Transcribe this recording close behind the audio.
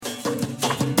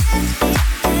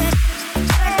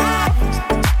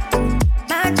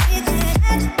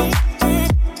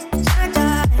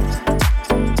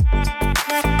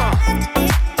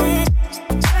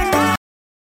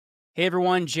Hey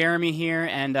everyone, Jeremy here,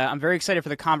 and I'm very excited for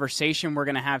the conversation we're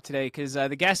going to have today because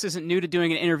the guest isn't new to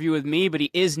doing an interview with me, but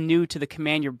he is new to the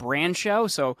Command Your Brand show.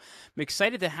 So I'm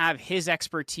excited to have his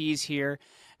expertise here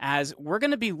as we're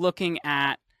going to be looking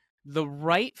at the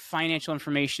right financial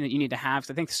information that you need to have.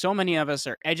 So I think so many of us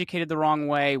are educated the wrong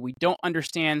way. We don't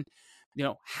understand,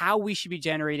 how we should be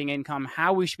generating income,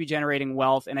 how we should be generating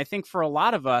wealth. And I think for a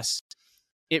lot of us,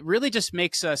 it really just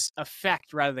makes us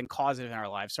affect rather than cause it in our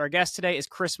lives. So our guest today is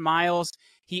Chris Miles.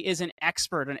 He is an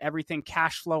expert on everything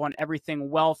cash flow, on everything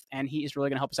wealth, and he is really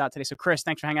going to help us out today. So Chris,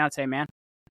 thanks for hanging out today, man.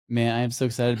 Man, I am so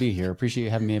excited to be here. Appreciate you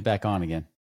having me back on again.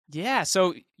 Yeah,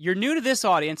 so you're new to this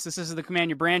audience. This is the Command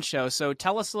Your Brand show. So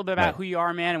tell us a little bit about who you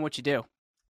are, man, and what you do.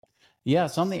 Yeah,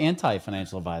 so I'm the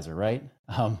anti-financial advisor, right?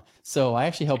 So I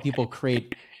actually help people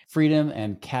create freedom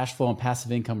and cash flow and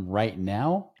passive income right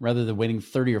now, rather than waiting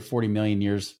 30 or 40 million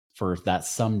years for that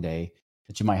someday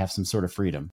that you might have some sort of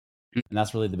freedom. And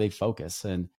that's really the big focus.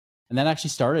 And that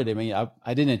actually started,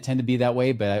 I didn't intend to be that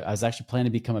way, but I was actually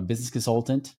planning to become a business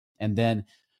consultant. And then,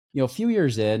 a few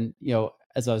years in,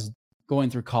 as I was going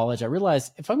through college, I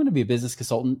realized if I'm going to be a business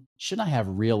consultant, shouldn't I have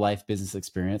real life business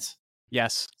experience?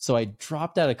 Yes. So I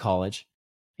dropped out of college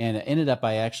and it ended up,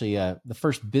 the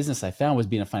first business I found was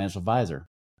being a financial advisor.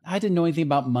 I didn't know anything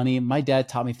about money. My dad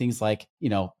taught me things like,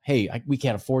 hey, we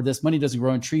can't afford this. Money doesn't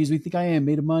grow on trees. We think I am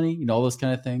made of money, all those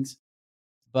kind of things.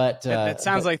 But that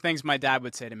sounds like things my dad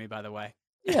would say to me, by the way.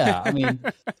 Yeah.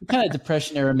 Kind of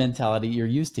depression era mentality you're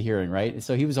used to hearing, right?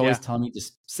 So he was always telling me,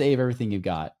 just save everything you've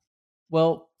got.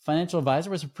 Well, financial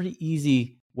advisor was a pretty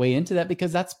easy way into that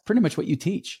because that's pretty much what you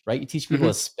teach, right? You teach people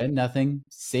to spend nothing,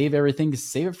 save everything, to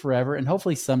save it forever, and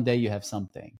hopefully someday you have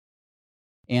something.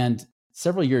 And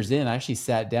several years in, I actually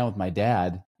sat down with my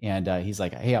dad and he's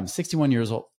like, hey, I'm 61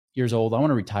 years old. I want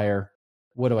to retire.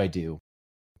 What do I do?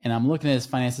 And I'm looking at his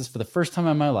finances for the first time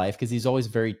in my life because he's always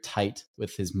very tight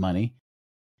with his money.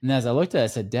 And as I looked at it, I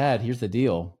said, Dad, here's the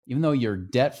deal. Even though you're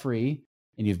debt free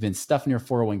and you've been stuffing your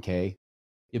 401k,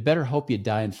 you better hope you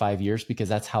die in 5 years because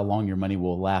that's how long your money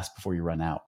will last before you run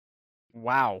out.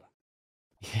 Wow.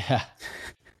 Yeah.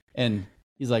 And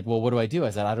he's like, well, what do I do? I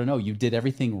said, I don't know. You did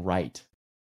everything right.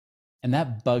 And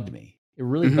that bugged me. It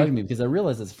really bugged me because I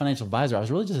realized as a financial advisor, I was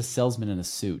really just a salesman in a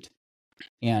suit.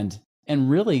 And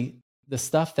really the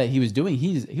stuff that he was doing,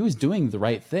 he was doing the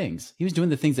right things. He was doing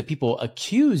the things that people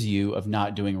accuse you of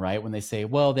not doing right when they say,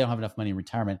 well, they don't have enough money in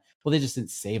retirement. Well, they just didn't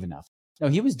save enough. No,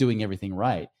 he was doing everything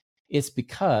right. It's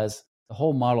because the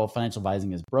whole model of financial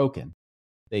advising is broken.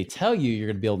 They tell you you're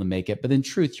going to be able to make it, but in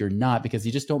truth, you're not because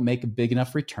you just don't make a big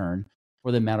enough return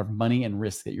for the amount of money and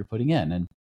risk that you're putting in.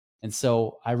 And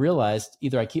so I realized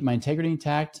either I keep my integrity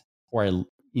intact or I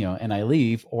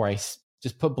leave, or I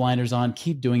just put blinders on,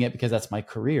 keep doing it because that's my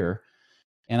career.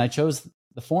 And I chose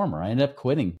the former. I ended up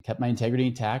quitting, kept my integrity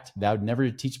intact, vowed never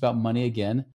to teach about money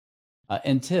again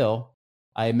until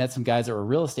I met some guys that were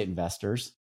real estate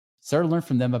investors, started to learn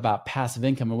from them about passive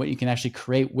income and what you can actually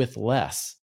create with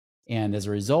less. And as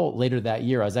a result, later that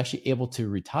year, I was actually able to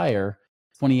retire,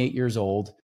 28 years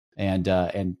old, and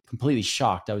completely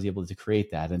shocked I was able to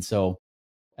create that. And so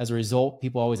as a result,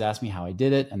 people always ask me how I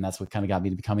did it. And that's what kind of got me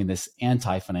to becoming this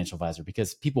anti-financial advisor,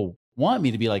 because people want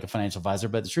me to be like a financial advisor.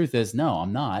 But the truth is, no,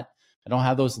 I'm not. I don't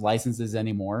have those licenses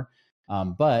anymore.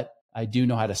 But I do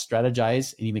know how to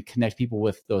strategize and even connect people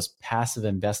with those passive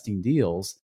investing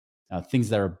deals, things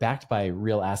that are backed by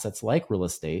real assets like real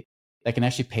estate that can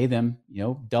actually pay them,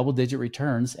 double-digit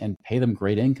returns and pay them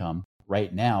great income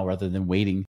right now rather than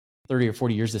waiting 30 or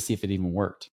 40 years to see if it even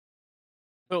worked.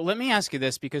 But let me ask you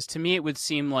this, because to me, it would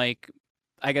seem like,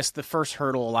 I guess the first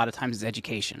hurdle a lot of times is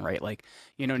education, right? Like,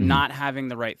 not having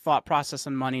the right thought process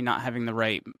on money, not having the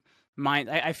right mind.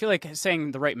 I feel like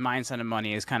saying the right mindset on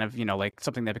money is kind of, like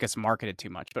something that gets marketed too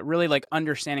much, but really like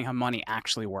understanding how money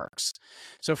actually works.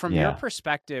 So from your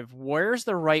perspective, where's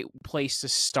the right place to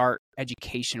start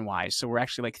education wise? So we're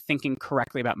actually like thinking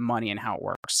correctly about money and how it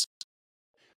works.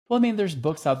 Well, there's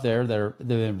books out there that have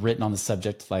been written on the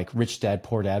subject, like Rich Dad,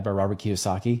 Poor Dad by Robert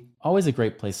Kiyosaki. Always a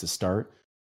great place to start.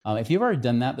 If you've already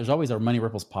done that, there's always our Money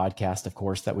Ripples podcast, of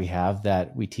course, that we have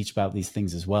that we teach about these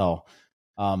things as well.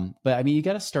 But you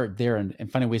got to start there and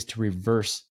finding ways to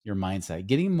reverse your mindset,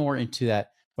 getting more into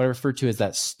that, what I refer to as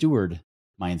that steward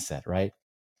mindset, right?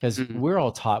 Because we're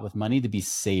all taught with money to be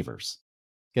savers.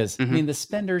 Because the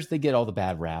spenders, they get all the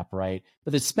bad rap, right?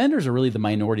 But the spenders are really the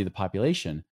minority of the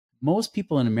population. Most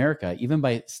people in America, even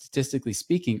by statistically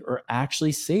speaking, are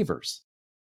actually savers,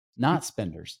 not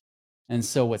spenders. And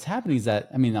so what's happening is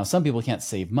that, now some people can't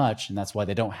save much, and that's why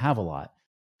they don't have a lot.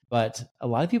 But a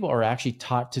lot of people are actually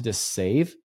taught to just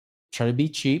save, try to be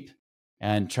cheap,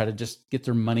 and try to just get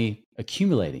their money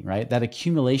accumulating, right? That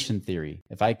accumulation theory.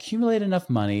 If I accumulate enough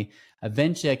money,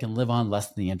 eventually I can live on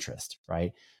less than the interest,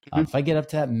 right? Mhm. If I get up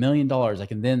to that $1 million, I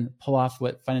can then pull off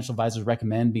what financial advisors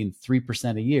recommend being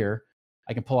 3% a year.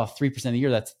 I can pull off 3% a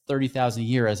year. That's 30,000 a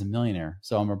year as a millionaire.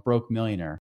 So I'm a broke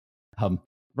millionaire.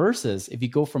 Versus if you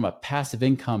go from a passive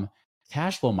income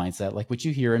cash flow mindset, like what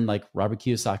you hear in like Robert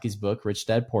Kiyosaki's book, Rich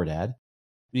Dad, Poor Dad,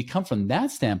 when you come from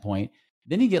that standpoint,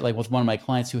 then you get like with one of my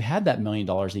clients who had that $1 million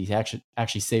that he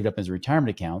actually saved up in his retirement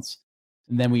accounts.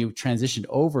 And then we transitioned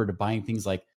over to buying things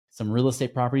like some real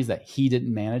estate properties that he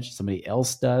didn't manage, somebody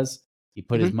else does. He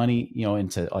put his money,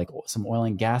 into like some oil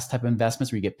and gas type of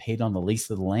investments where you get paid on the lease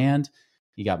of the land.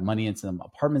 He got money into some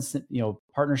apartments,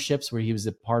 partnerships where he was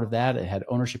a part of that. It had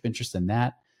ownership interest in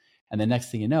that. And the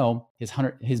next thing you know,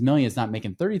 his million is not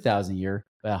making 30,000 a year,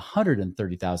 but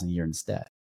 130,000 a year instead.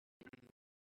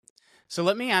 So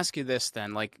let me ask you this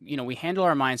then. Like, we handle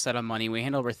our mindset on money. We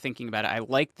handle our thinking about it. I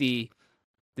like the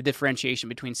differentiation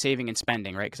between saving and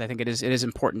spending, right? Because I think it is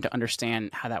important to understand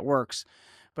how that works.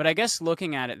 But I guess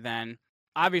looking at it then,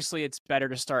 obviously it's better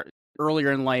to start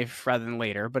earlier in life rather than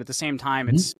later. But at the same time,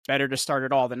 it's better to start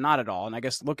at all than not at all. And I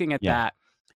guess looking at that,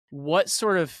 what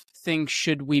sort of things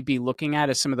should we be looking at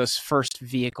as some of those first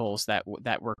vehicles that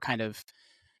we're kind of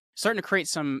starting to create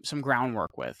some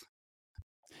groundwork with?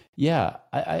 Yeah,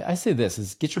 I say this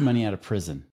is get your money out of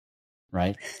prison,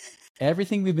 right?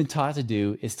 Everything we've been taught to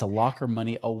do is to lock our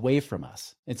money away from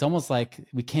us. It's almost like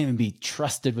we can't even be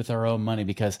trusted with our own money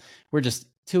because we're just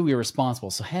too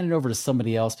irresponsible. So hand it over to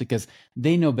somebody else because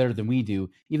they know better than we do.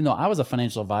 Even though I was a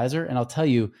financial advisor, and I'll tell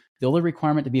you, the only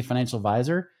requirement to be a financial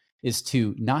advisor is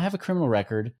to not have a criminal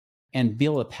record and be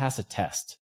able to pass a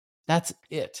test. That's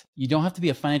it. You don't have to be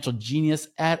a financial genius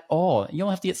at all. You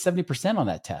don't have to get 70% on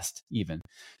that test even.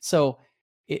 So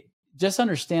just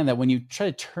understand that when you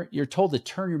try to you're told to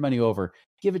turn your money over,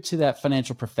 give it to that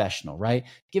financial professional, right?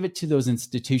 Give it to those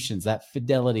institutions, that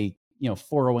Fidelity,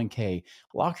 401k,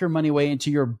 lock your money away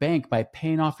into your bank by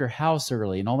paying off your house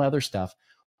early and all that other stuff.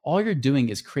 All you're doing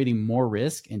is creating more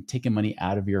risk and taking money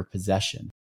out of your possession.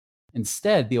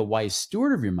 Instead, be a wise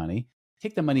steward of your money,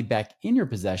 take the money back in your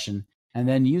possession, and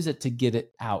then use it to get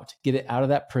it out of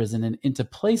that prison and into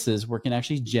places where it can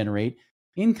actually generate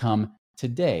income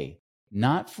today,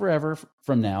 not forever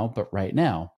from now, but right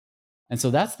now. And so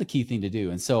that's the key thing to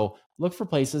do. And so look for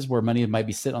places where money might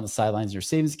be sitting on the sidelines in your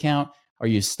savings account. Are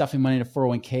you stuffing money in a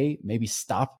 401k? Maybe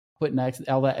stop putting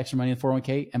all that extra money in the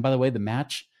 401k. And by the way, the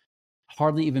match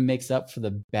hardly even makes up for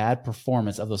the bad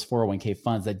performance of those 401k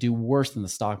funds that do worse than the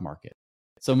stock market.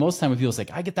 So most of the time when people say,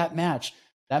 I get that match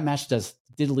does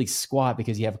diddly squat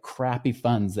because you have crappy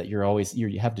funds that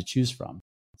you have to choose from.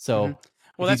 So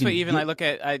well, that's what I look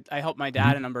at. I helped my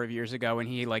dad a number of years ago when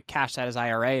he like cashed out his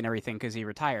IRA and everything because he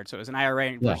retired. So it was an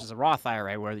IRA versus a Roth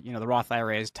IRA where, the Roth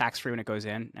IRA is tax-free when it goes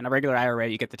in, and a regular IRA,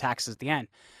 you get the taxes at the end.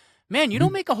 Man, you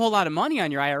don't make a whole lot of money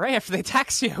on your IRA after they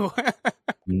tax you.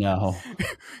 No,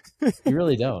 you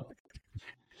really don't.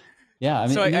 Yeah, I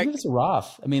mean, so even if it's a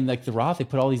Roth, I mean, like the Roth, they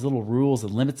put all these little rules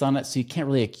and limits on it, so you can't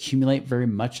really accumulate very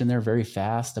much in there very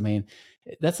fast. I mean,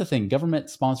 that's the thing.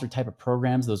 Government-sponsored type of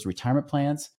programs, those retirement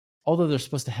plans, although they're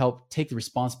supposed to help take the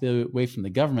responsibility away from the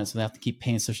government, so they have to keep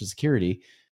paying Social Security.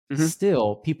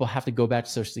 Still, people have to go back to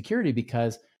Social Security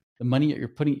because the money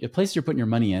the places you're putting your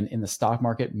money in the stock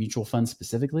market, mutual funds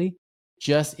specifically,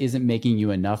 just isn't making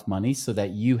you enough money so that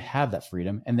you have that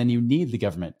freedom, and then you need the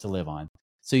government to live on.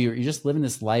 So you're just living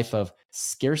this life of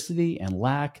scarcity and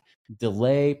lack,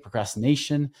 delay,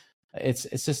 procrastination. It's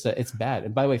bad.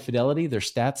 And by the way, Fidelity, their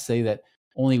stats say that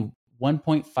only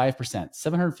 1.5%,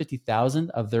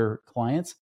 750,000 of their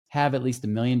clients have at least $1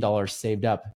 million saved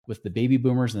up with the baby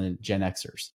boomers and the Gen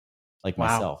Xers like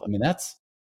myself. I mean, that's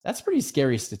pretty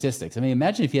scary statistics. I mean,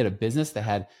 imagine if you had a business that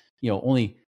had,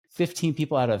 only 15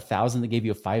 people out of 1,000 that gave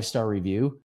you a 5-star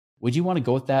review. Would you want to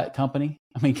go with that company?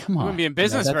 I mean, come on. You wouldn't be in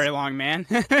business very long, man.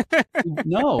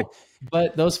 No,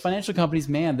 but those financial companies,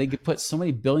 man, they could put so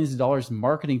many billions of dollars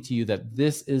marketing to you that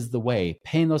this is the way.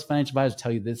 Paying those financial advisors to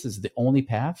tell you this is the only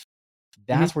path.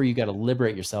 That's where you got to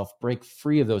liberate yourself, break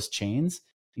free of those chains,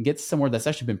 and get somewhere that's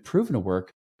actually been proven to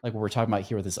work, like what we're talking about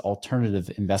here with this alternative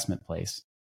investment place.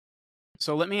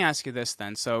 So let me ask you this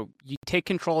then. So you take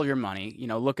control of your money,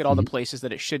 look at all the places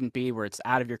that it shouldn't be, where it's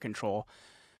out of your control.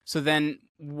 So then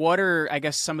what are, I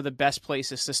guess, some of the best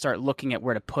places to start looking at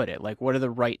where to put it? Like, what are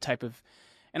the right type of,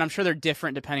 and I'm sure they're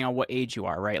different depending on what age you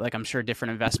are, right? Like, I'm sure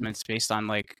different investments based on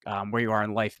like where you are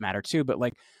in life matter too. But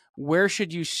like, where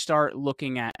should you start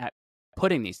looking at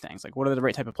putting these things? Like, what are the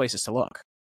right type of places to look?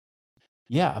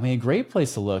 Yeah, I mean, a great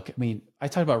place to look. I mean, I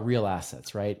talk about real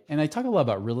assets, right? And I talk a lot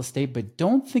about real estate, but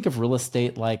don't think of real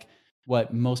estate like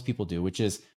what most people do, which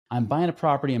is I'm buying a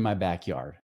property in my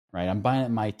backyard, right? I'm buying it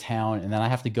in my town, and then I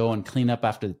have to go and clean up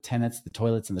after the tenants, the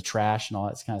toilets, and the trash and all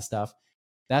that kind of stuff.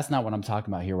 That's not what I'm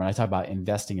talking about here when I talk about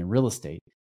investing in real estate.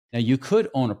 Now, you could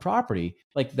own a property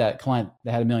like that client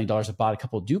that had $1 million that bought a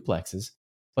couple of duplexes,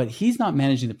 but he's not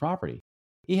managing the property.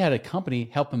 He had a company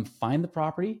help him find the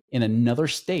property in another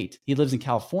state. He lives in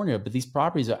California, but these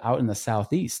properties are out in the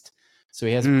Southeast. So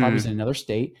he has properties in another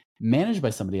state managed by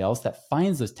somebody else that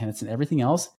finds those tenants, and everything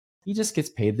else, he just gets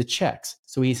paid the checks.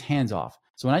 So he's hands off.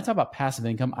 So when I talk about passive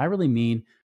income, I really mean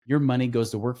your money goes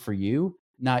to work for you,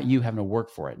 not you having to work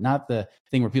for it. Not the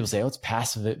thing where people say, oh, it's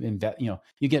passive,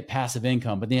 you get passive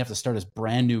income, but then you have to start this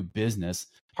brand new business,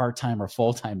 part-time or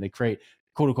full-time. They create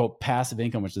quote unquote passive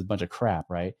income, which is a bunch of crap,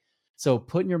 right? So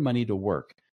putting your money to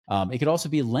work. It could also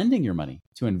be lending your money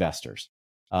to investors.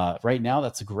 Right now,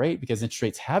 that's great because interest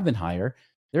rates have been higher.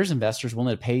 There's investors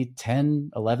willing to pay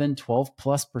 10, 11,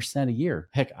 12+% a year.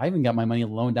 Heck, I even got my money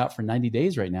loaned out for 90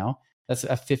 days right now. That's a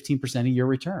 15% a year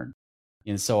return.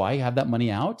 And so I have that money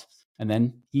out, and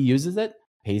then he uses it,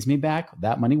 pays me back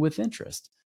that money with interest.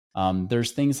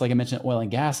 There's things like I mentioned, oil and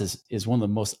gas is one of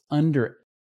the most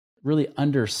really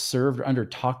underserved or under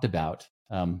talked about.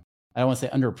 I don't want to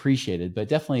say underappreciated, but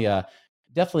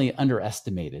definitely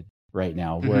underestimated right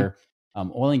now, where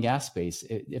oil and gas space,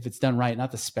 if it's done right,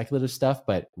 not the speculative stuff,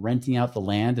 but renting out the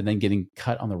land and then getting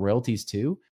cut on the royalties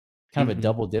too, kind of a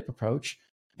double dip approach.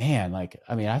 Man,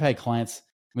 I've had clients,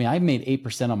 I made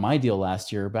 8% on my deal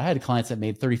last year, but I had clients that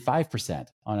made 35%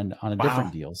 on a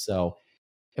different deal. So,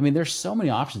 there's so many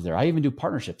options there. I even do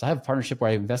partnerships. I have a partnership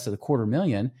where I invested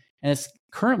 $250,000 and it's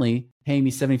currently paying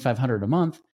me $7,500 a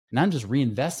month. And I'm just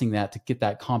reinvesting that to get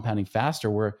that compounding faster,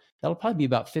 where that'll probably be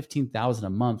about $15,000 a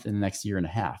month in the next year and a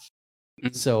half.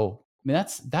 So,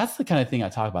 that's the kind of thing I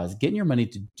talk about, is getting your money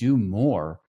to do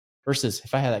more versus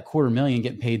if I had that $250,000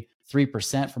 getting paid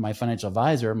 3% from my financial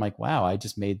advisor, I'm like, wow, I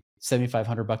just made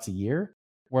 $7,500 a year,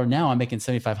 where now I'm making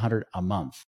 $7,500 a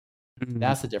month.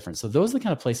 That's the difference. So those are the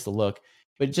kind of places to look,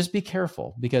 but just be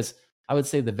careful, because I would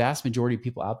say the vast majority of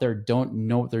people out there don't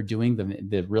know what they're doing.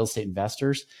 The real estate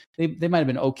investors, they might have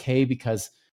been okay because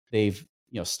they've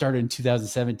started in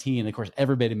 2017. And of course,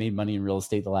 everybody made money in real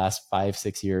estate the last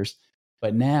 5-6 years,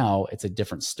 but now it's a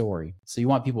different story. So you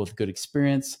want people with good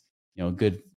experience,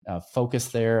 good focus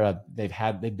there.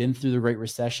 They've been through the Great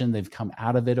Recession. They've come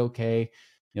out of it okay.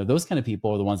 Those kind of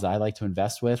people are the ones that I like to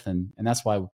invest with, and that's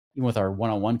why even with our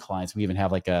one-on-one clients, we even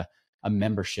have like a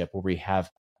membership where we have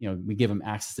we give them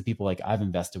access to people like I've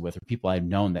invested with, or people I've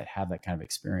known that have that kind of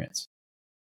experience.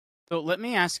 So let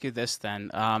me ask you this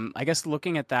then. I guess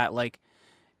looking at that,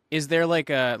 is there like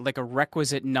a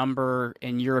requisite number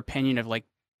in your opinion of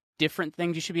different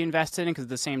things you should be invested in? Because at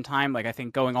the same time, I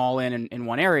think going all in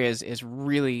one area is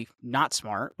really not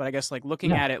smart. But I guess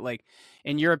looking at it,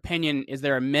 in your opinion, is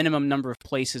there a minimum number of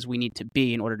places we need to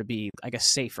be in order to be, I guess,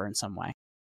 safer in some way?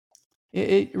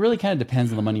 It really kind of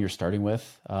depends on the money you're starting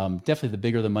with. Definitely the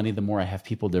bigger the money, the more I have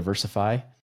people diversify.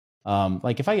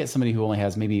 If I get somebody who only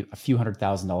has maybe a few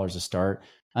 $100,000 to start,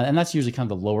 and that's usually kind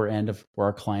of the lower end of where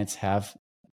our clients have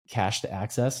cash to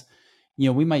access,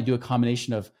 we might do a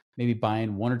combination of maybe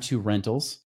buying 1 or 2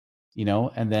 rentals,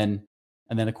 and then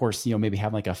of course, maybe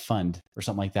have a fund or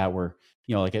something like that, where,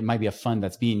 it might be a fund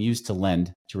that's being used to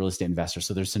lend to real estate investors.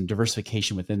 So there's some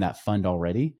diversification within that fund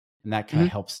already, and that kind of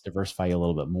helps diversify you a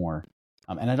little bit more.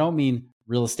 And I don't mean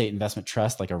real estate investment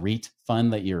trust, like a REIT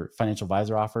fund that your financial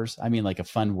advisor offers. I mean like a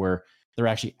fund where they're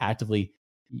actually actively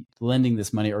lending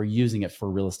this money or using it for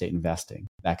real estate investing,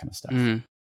 that kind of stuff.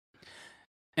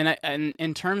 And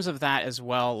in terms of that as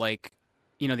well, the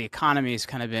economy has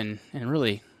kind of been in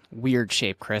really weird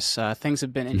shape, Chris. Things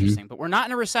have been interesting, but we're not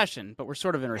in a recession, but we're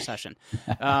sort of in a recession.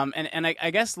 And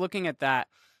I guess looking at that,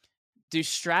 do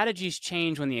strategies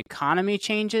change when the economy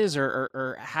changes,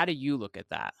 or how do you look at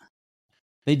that?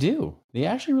 They do. They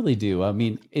actually really do.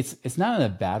 It's not in a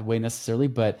bad way necessarily,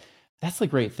 but that's the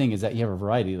great thing, is that you have a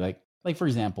variety. Like for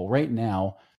example, right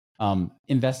now,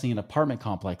 investing in apartment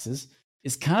complexes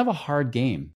is kind of a hard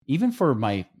game, even for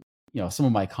my, some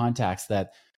of my contacts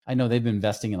that I know they've been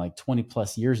investing in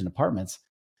 20+ years in apartments.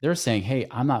 They're saying, hey,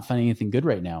 I'm not finding anything good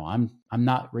right now. I'm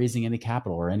not raising any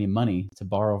capital or any money to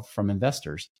borrow from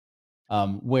investors.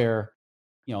 Where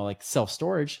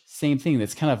self-storage, same thing.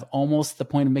 That's kind of almost the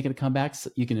point of making a comeback.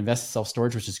 So you can invest in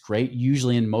self-storage, which is great.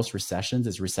 Usually in most recessions,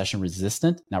 it's recession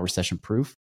resistant, not recession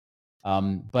proof.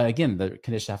 But again, the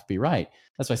conditions have to be right.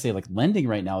 That's why I say lending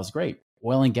right now is great.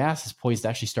 Oil and gas is poised to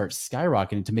actually start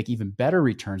skyrocketing to make even better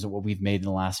returns than what we've made in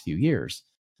the last few years.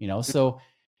 So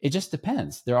it just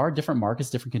depends. There are different markets,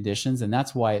 different conditions. And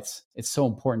that's why it's so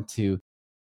important to,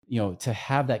 to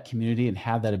have that community and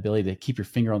have that ability to keep your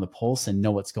finger on the pulse and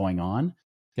know what's going on.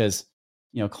 Because,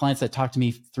 clients that talked to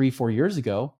me 3-4 years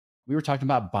ago, we were talking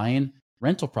about buying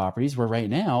rental properties where right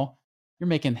now you're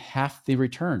making half the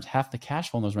returns, half the cash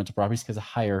flow on those rental properties because of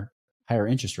higher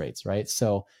interest rates, right?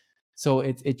 So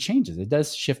it changes. It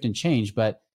does shift and change,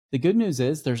 but the good news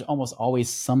is there's almost always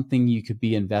something you could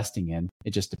be investing in.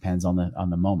 It just depends on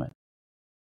the moment.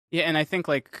 Yeah, and I think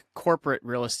like corporate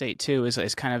real estate too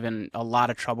is kind of in a lot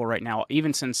of trouble right now,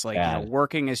 even since like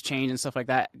working has changed and stuff like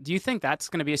that. Do you think that's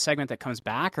going to be a segment that comes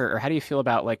back, or how do you feel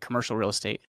about like commercial real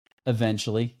estate?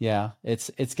 Eventually, yeah, it's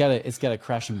got to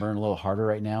crash and burn a little harder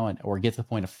right now, or get to the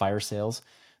point of fire sales.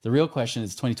 The real question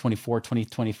is 2024,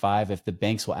 2025, if the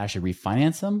banks will actually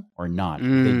refinance them or not.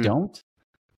 If they don't,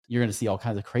 you're going to see all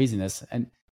kinds of craziness. And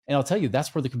I'll tell you,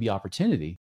 that's where there could be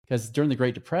opportunity, because during the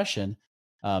Great Depression,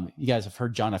 you guys have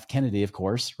heard John F. Kennedy, of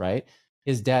course, right?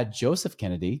 His dad, Joseph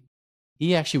Kennedy,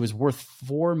 he actually was worth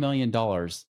 $4 million in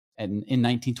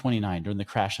 1929 during the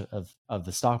crash of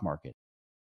the stock market.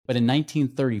 But in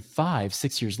 1935,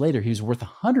 6 years later, he was worth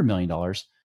 $100 million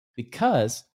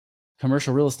because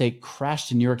commercial real estate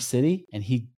crashed in New York City and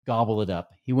he gobbled it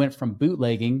up. He went from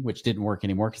bootlegging, which didn't work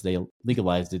anymore because they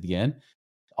legalized it again,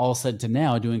 all of a sudden to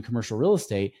now doing commercial real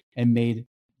estate, and made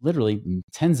literally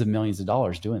tens of millions of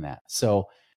dollars doing that. So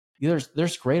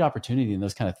there's great opportunity in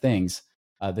those kind of things.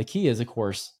 The key is, of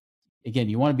course, again,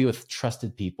 you want to be with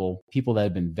trusted people that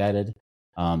have been vetted,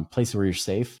 places where you're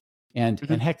safe. And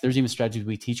heck, there's even strategies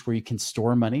we teach where you can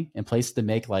store money in places to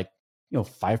make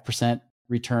 5%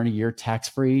 return a year tax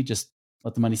free. Just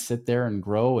let the money sit there and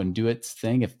grow and do its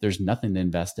thing if there's nothing to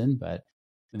invest in. But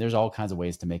there's all kinds of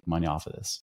ways to make money off of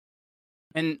this.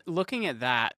 And looking at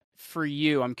that, for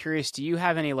you, I'm curious, do you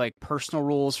have any like personal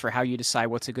rules for how you decide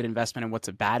what's a good investment and what's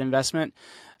a bad investment?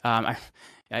 I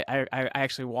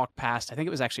actually walked past, I think it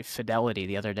was actually Fidelity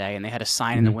the other day, and they had a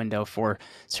sign in the window for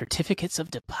certificates of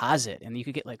deposit, and you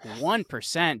could get like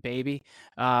 1%, baby.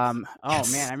 Man,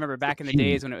 I remember back in the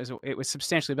days when it was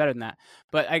substantially better than that.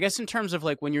 But I guess in terms of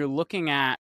like when you're looking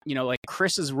at, like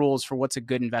Chris's rules for what's a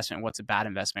good investment and what's a bad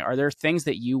investment, are there things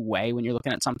that you weigh when you're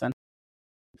looking at something?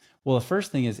 Well, the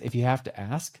first thing is, if you have to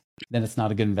ask, then it's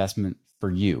not a good investment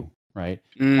for you, right?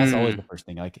 That's always the first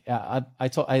thing. Like I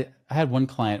had one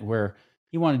client where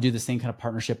he wanted to do the same kind of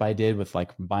partnership I did with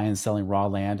like buying and selling raw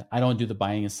land. I don't do the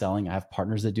buying and selling. I have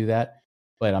partners that do that,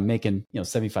 but I'm making,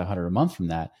 $7,500 a month from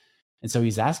that. And so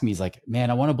he's asking me, he's like, man,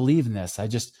 I want to believe in this.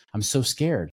 I'm so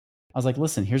scared. I was like,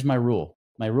 listen, here's my rule.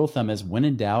 My rule of thumb is, when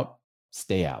in doubt,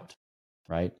 stay out,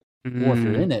 right? Or if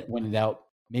you're in it, when in doubt,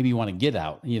 maybe you want to get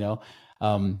out,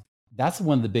 that's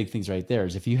one of the big things right there,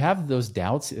 is if you have those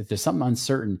doubts, if there's something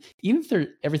uncertain, even if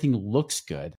everything looks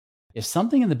good, if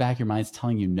something in the back of your mind is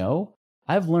telling you no,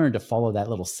 I've learned to follow that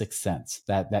little sixth sense,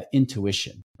 that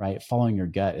intuition, right? Following your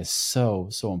gut is so,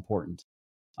 so important.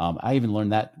 I even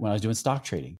learned that when I was doing stock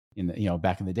trading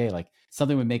back in the day. Like,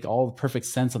 something would make all the perfect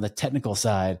sense on the technical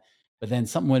side, but then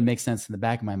something would make sense in the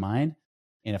back of my mind.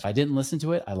 And if I didn't listen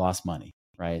to it, I lost money,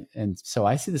 right? And so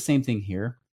I see the same thing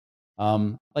here.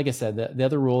 Like I said, the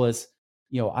other rule is,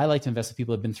 I like to invest with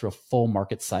people that have been through a full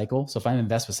market cycle. So if I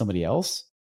invest with somebody else,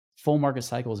 full market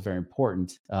cycle is very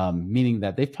important, meaning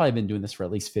that they've probably been doing this for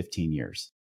at least 15 years.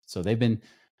 So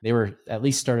they were at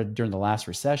least started during the last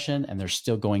recession, and they're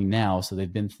still going now. So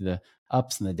they've been through the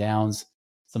ups and the downs,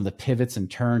 some of the pivots and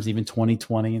turns, even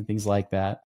 2020 and things like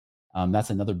that.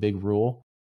 That's another big rule.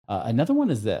 Another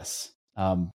one is this.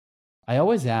 I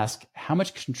always ask, how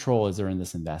much control is there in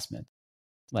this investment?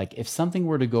 Like, if something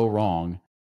were to go wrong,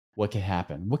 what could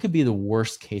happen? What could be the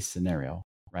worst case scenario,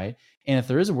 right? And if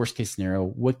there is a worst case scenario,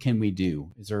 what can we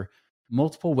do? Is there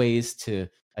multiple ways to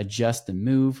adjust and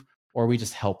move, or are we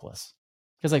just helpless?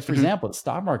 Because, like, for example, the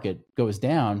stock market goes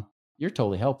down, you're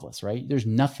totally helpless, right? There's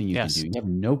nothing you can do. You have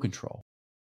no control.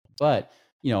 But,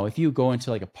 if you go into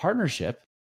like a partnership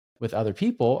with other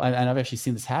people, and I've actually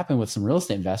seen this happen with some real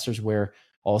estate investors, where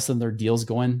all of a sudden their deal's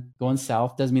going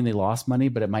south. Doesn't mean they lost money,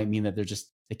 but it might mean that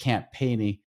they can't pay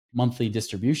any monthly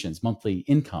distributions, monthly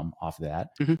income off of that.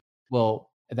 Well,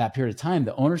 at that period of time,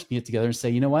 the owners can get together and say,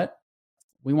 you know what?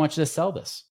 We want you to sell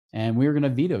this, and we're going to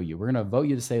veto you. We're going to vote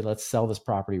you to say, let's sell this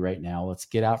property right now. Let's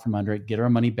get out from under it, get our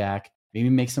money back, maybe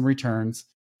make some returns.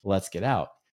 Let's get out.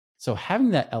 So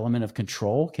having that element of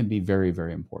control can be very,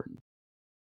 very important.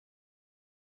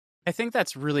 I think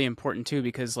that's really important too,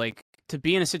 because like, to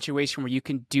be in a situation where you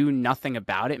can do nothing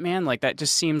about it, man, like that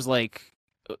just seems like,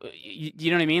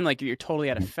 you know what I mean? Like, you're totally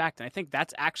out of effect. And I think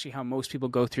that's actually how most people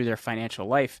go through their financial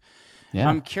life. Yeah.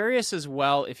 I'm curious as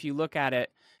well, if you look at it,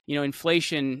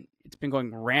 inflation, it's been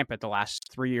going rampant the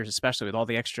last 3 years, especially with all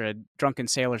the extra drunken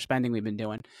sailor spending we've been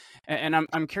doing. And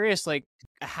I'm curious, like,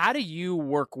 how do you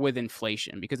work with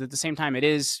inflation? Because at the same time, it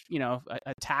is,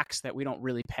 a tax that we don't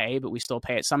really pay, but we still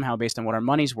pay it somehow based on what our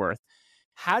money's worth.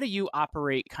 How do you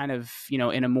operate kind of,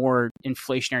 in a more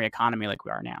inflationary economy like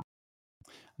we are now?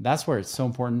 That's where it's so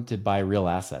important to buy real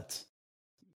assets.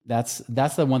 That's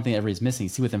the one thing everybody's missing.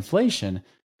 See, with inflation,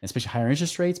 especially higher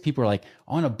interest rates, people are like,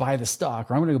 I want to buy the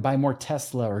stock, or I'm going to go buy more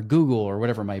Tesla or Google or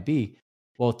whatever it might be.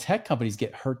 Well, tech companies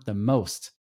get hurt the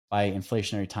most by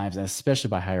inflationary times, and especially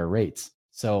by higher rates.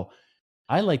 So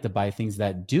I like to buy things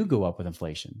that do go up with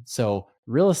inflation. So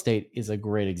real estate is a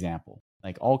great example.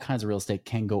 Like, all kinds of real estate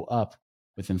can go up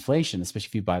with inflation, especially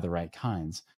if you buy the right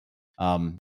kinds.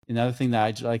 Another thing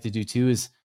that I like to do too is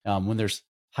when there's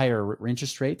higher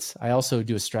interest rates, I also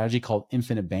do a strategy called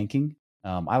infinite banking.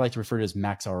 I like to refer to it as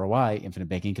max ROI infinite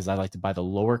banking, because I like to buy the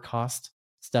lower cost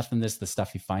stuff than the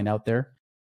stuff you find out there.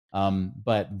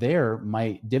 But there,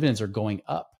 my dividends are going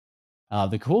up.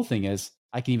 The cool thing is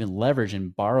I can even leverage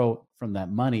and borrow from that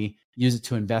money, use it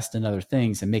to invest in other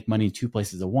things, and make money in two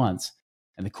places at once.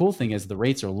 And the cool thing is the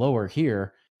rates are lower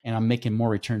here, and I'm making more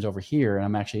returns over here, and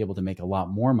I'm actually able to make a lot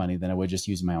more money than I would just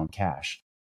use my own cash.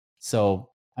 So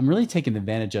I'm really taking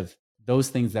advantage of those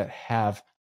things that have,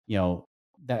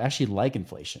 that actually like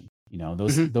inflation.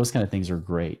 Those kind of things are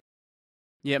great.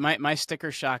 Yeah, my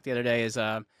sticker shock the other day is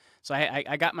so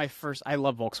I got my first. I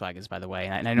love Volkswagens, by the way,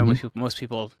 and I know most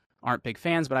people aren't big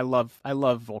fans, but I love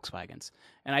Volkswagens.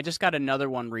 And I just got another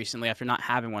one recently after not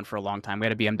having one for a long time. We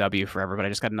had a BMW forever, but I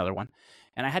just got another one.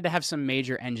 And I had to have some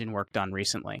major engine work done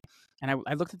recently. And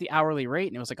I looked at the hourly rate,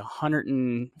 and it was like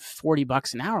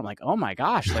 $140 an hour. I'm like, oh my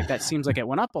gosh, like that seems like it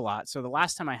went up a lot. So the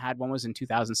last time I had one was in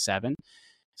 2007.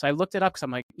 So I looked it up because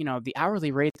I'm like, the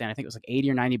hourly rate then, I think it was like $80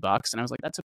 or $90. And I was like,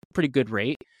 that's a pretty good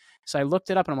rate. So I looked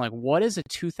it up, and I'm like, what is a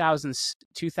 $2023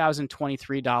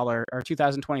 or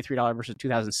 $2023 versus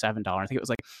 $2007? I think it was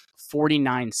like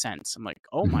 49 cents. I'm like,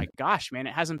 oh my gosh, man,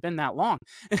 it hasn't been that long.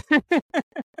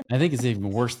 I think it's even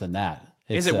worse than that.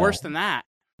 Is it worse than that?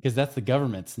 Because that's the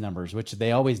government's numbers, which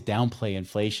they always downplay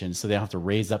inflation, so they don't have to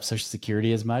raise up Social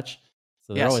Security as much.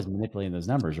 So they're always manipulating those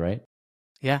numbers, right?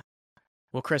 Yeah.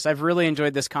 Well, Chris, I've really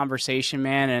enjoyed this conversation,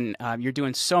 man, and you're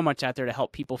doing so much out there to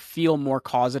help people feel more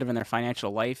positive in their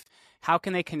financial life. How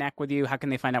can they connect with you? How can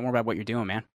they find out more about what you're doing,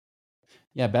 man?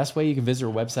 Yeah, best way, you can visit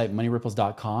our website,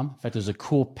 moneyripples.com. In fact, there's a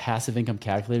cool passive income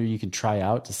calculator you can try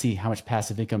out to see how much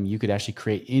passive income you could actually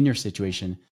create in your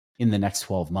situation in the next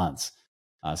 12 months.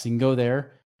 So you can go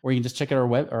there, or you can just check out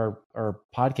our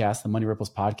podcast, the Money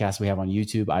Ripples podcast we have on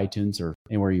YouTube, iTunes, or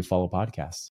anywhere you follow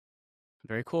podcasts.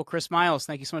 Very cool. Chris Miles,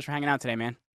 thank you so much for hanging out today,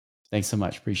 man. Thanks so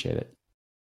much. Appreciate it.